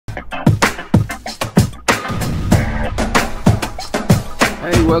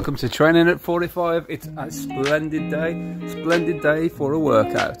Hey, welcome to Training at 45. It's a splendid day for a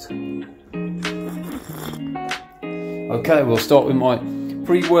workout. Okay, we'll start with my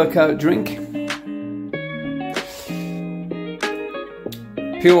pre-workout drink.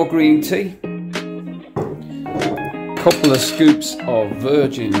 Pure green tea. Couple of scoops of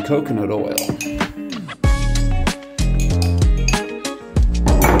virgin coconut oil.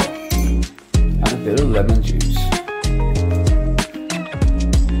 And a bit of lemon juice.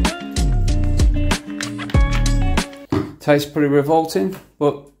 Tastes pretty revolting,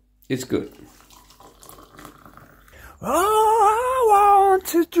 but it's good. Oh, I want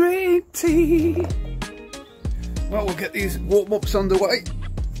to drink tea. Well, we'll get these warm-ups underway.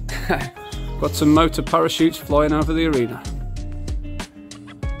 Got some motor parachutes flying over the arena.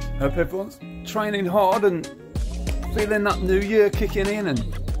 Hope everyone's training hard and feeling that new year kicking in and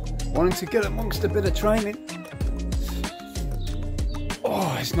wanting to get amongst a bit of training.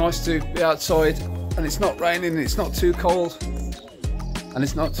 Oh, it's nice to be outside. And it's not raining, it's not too cold, and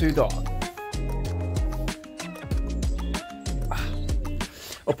it's not too dark.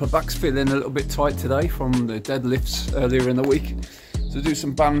 Upper back's feeling a little bit tight today from the deadlifts earlier in the week. So do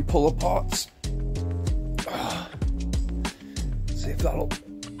some band pull aparts. See if that'll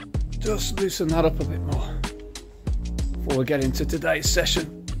just loosen that up a bit more before we get into today's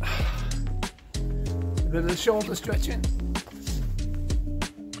session. A bit of shoulder stretching.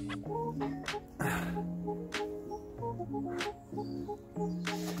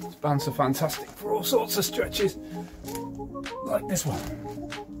 Bands are fantastic for all sorts of stretches, like this one.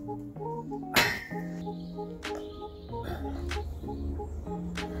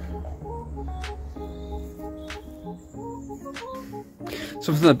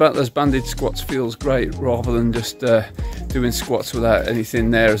 Something about those banded squats feels great, rather than just doing squats without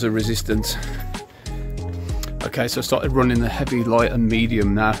anything there as a resistance. Okay, so I started running the heavy, light and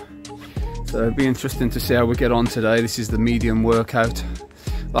medium now. So it'll be interesting to see how we get on today. This is the medium workout.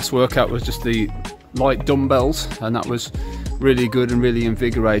 Last workout was just the light dumbbells, and that was really good and really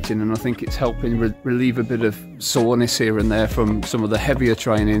invigorating, and I think it's helping relieve a bit of soreness here and there from some of the heavier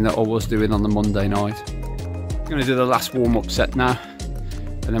training that I was doing on the Monday night. I'm going to do the last warm-up set now,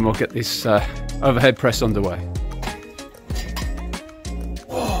 and then we'll get this overhead press underway.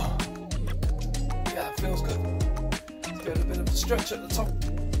 Oh, yeah, that feels good. Let's get a bit of a stretch at the top.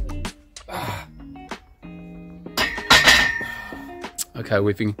 Okay,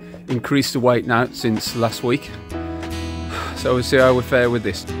 we've increased the weight now since last week, so we'll see how we fare with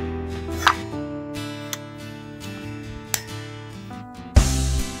this.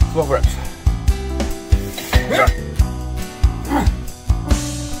 What reps? Yeah.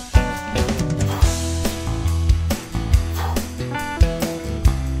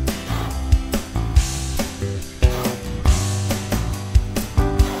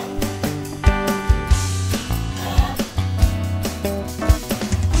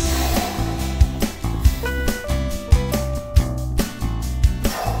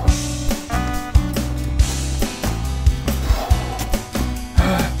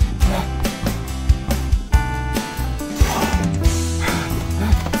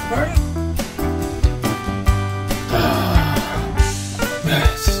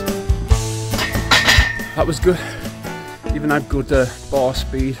 That was good. Even had good bar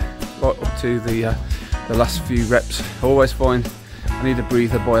speed right up to the last few reps. I always find I need a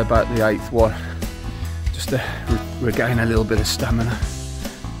breather by about the 8th one, just to regain a little bit of stamina.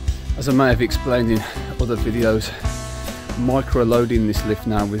 As I may have explained in other videos, micro loading this lift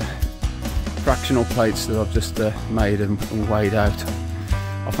now with fractional plates that I've just made and weighed out.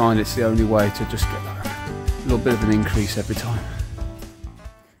 I find it's the only way to just get that little bit of an increase every time.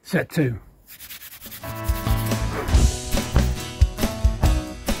 Set 2.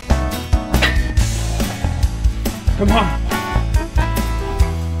 Come on.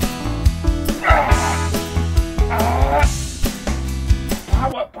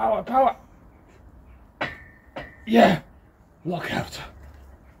 Power, power, power. Yeah. Lock out.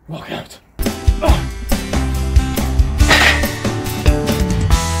 Lock out. Oh.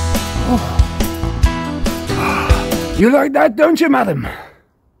 You like that, don't you, madam?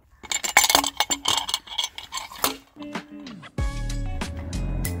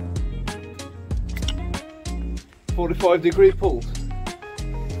 .45-degree pulls.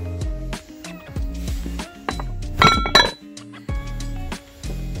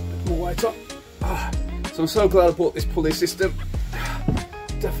 More weight up. So I'm so glad I bought this pulley system.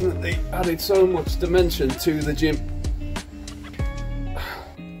 Definitely added so much dimension to the gym.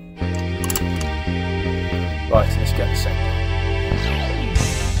 Right, let's get set.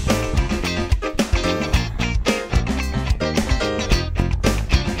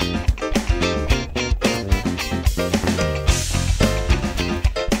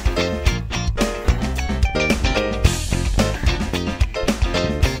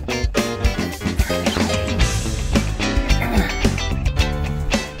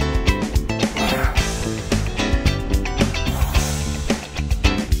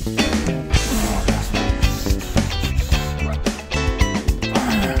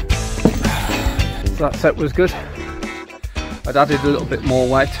 So that set was good. I'd added a little bit more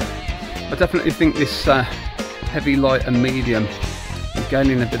weight. I definitely think this heavy, light and medium is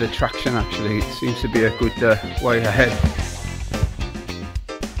gaining a bit of traction actually. It seems to be a good way ahead.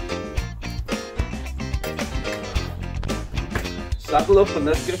 Saddle up and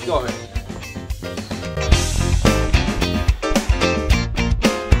let's get going.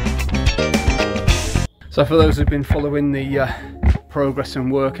 So for those who've been following the progress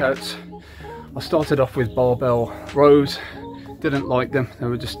and workouts, I started off with barbell rows, didn't like them, they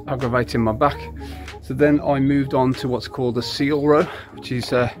were just aggravating my back. So then I moved on to what's called a seal row, which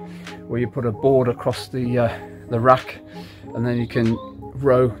is where you put a board across the rack and then you can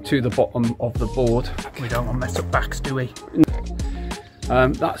row to the bottom of the board. We don't want to mess up backs, do we?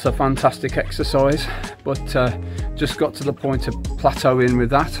 That's a fantastic exercise, but just got to the point of plateauing with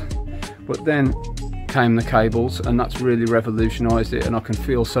that. But then came the cables and that's really revolutionised it, and I can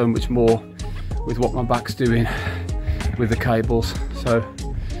feel so much more with what my back's doing with the cables, so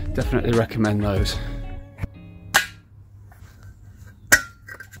definitely recommend those.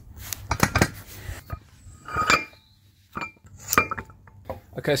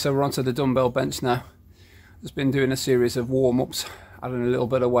 Okay, so we're onto the dumbbell bench now. Just been doing a series of warm-ups, adding a little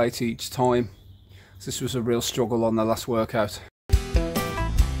bit of weight each time. This was a real struggle on the last workout.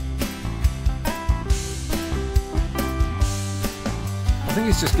 I think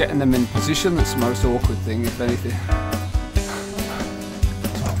it's just getting them in position that's the most awkward thing, if anything.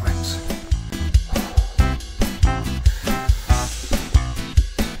 12 reps.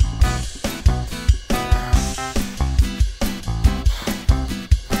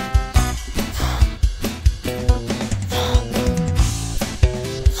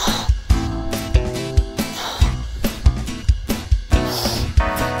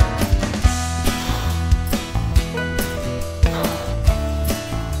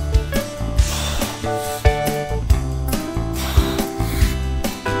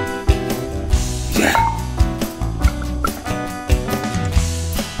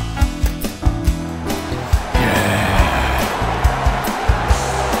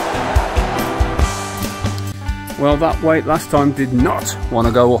 Well, that weight last time did not want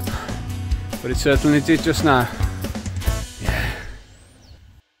to go up, but it certainly did just now. Yeah.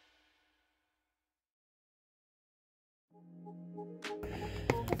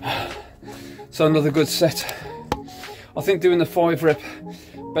 So another good set. I think doing the 5 rep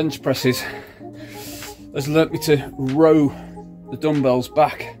bench presses has learnt me to row the dumbbells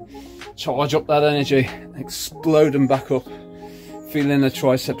back, charge up that energy, explode them back up, feeling the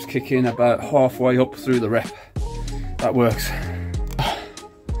triceps kick in about halfway up through the rep. That works.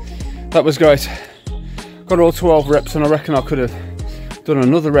 That was great. Got all 12 reps and I reckon I could have done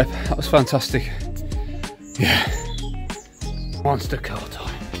another rep. That was fantastic. Yeah. Monster curl time.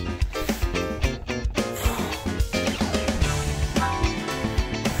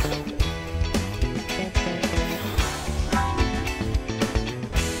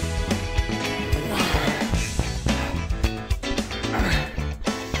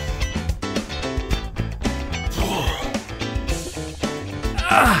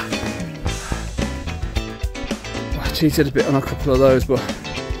 I cheated a bit on a couple of those, but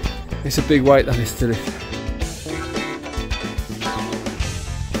it's a big weight that is to lift.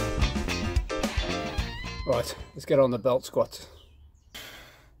 Right, let's get on the belt squat.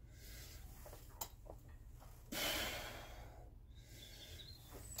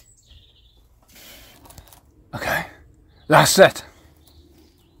 Okay, last set.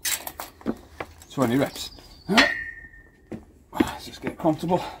 20 reps. Let's just get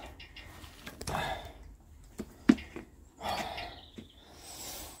comfortable.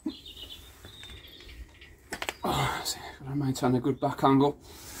 Gotta maintain a good back angle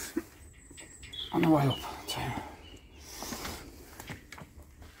on the way up. 2,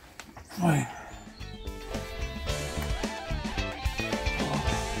 3, 4,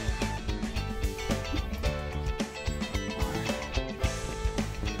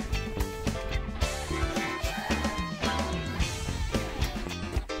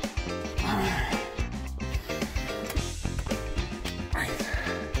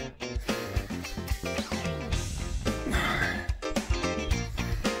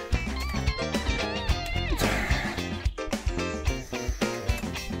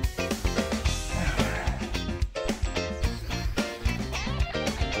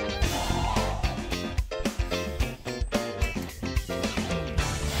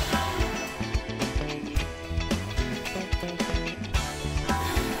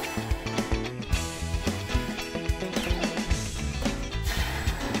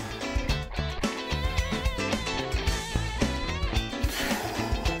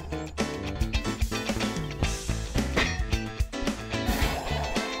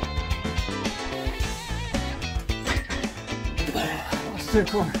 Last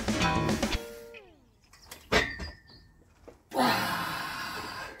two, come on.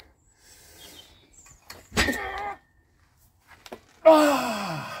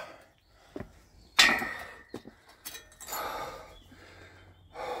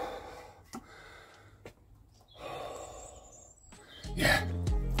 Yeah,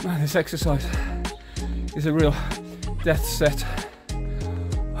 man, this exercise is a real death set,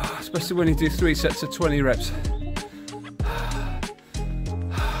 especially when you do 3 sets of 20 reps.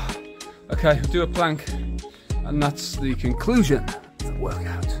 Okay, we'll do a plank, and that's the conclusion of the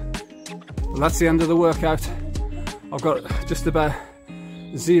workout. Well, that's the end of the workout. I've got just about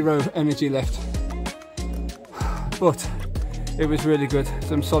 0 energy left, but it was really good.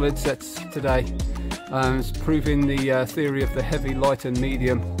 Some solid sets today. It's proving the theory of the heavy, light and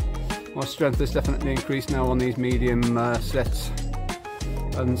medium. My strength has definitely increased now on these medium sets,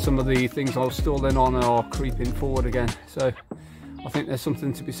 and some of the things I was stalling on are creeping forward again, so I think there's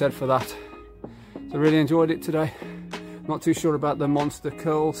something to be said for that. So I really enjoyed it today. Not too sure about the monster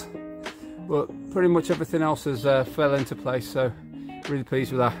curls, but pretty much everything else has fell into place, so really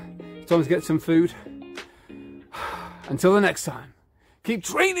pleased with that. It's time to get some food. Until the next time, keep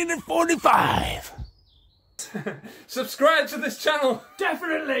training at 45. Subscribe to this channel.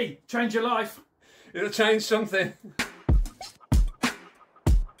 Definitely change your life. It'll change something.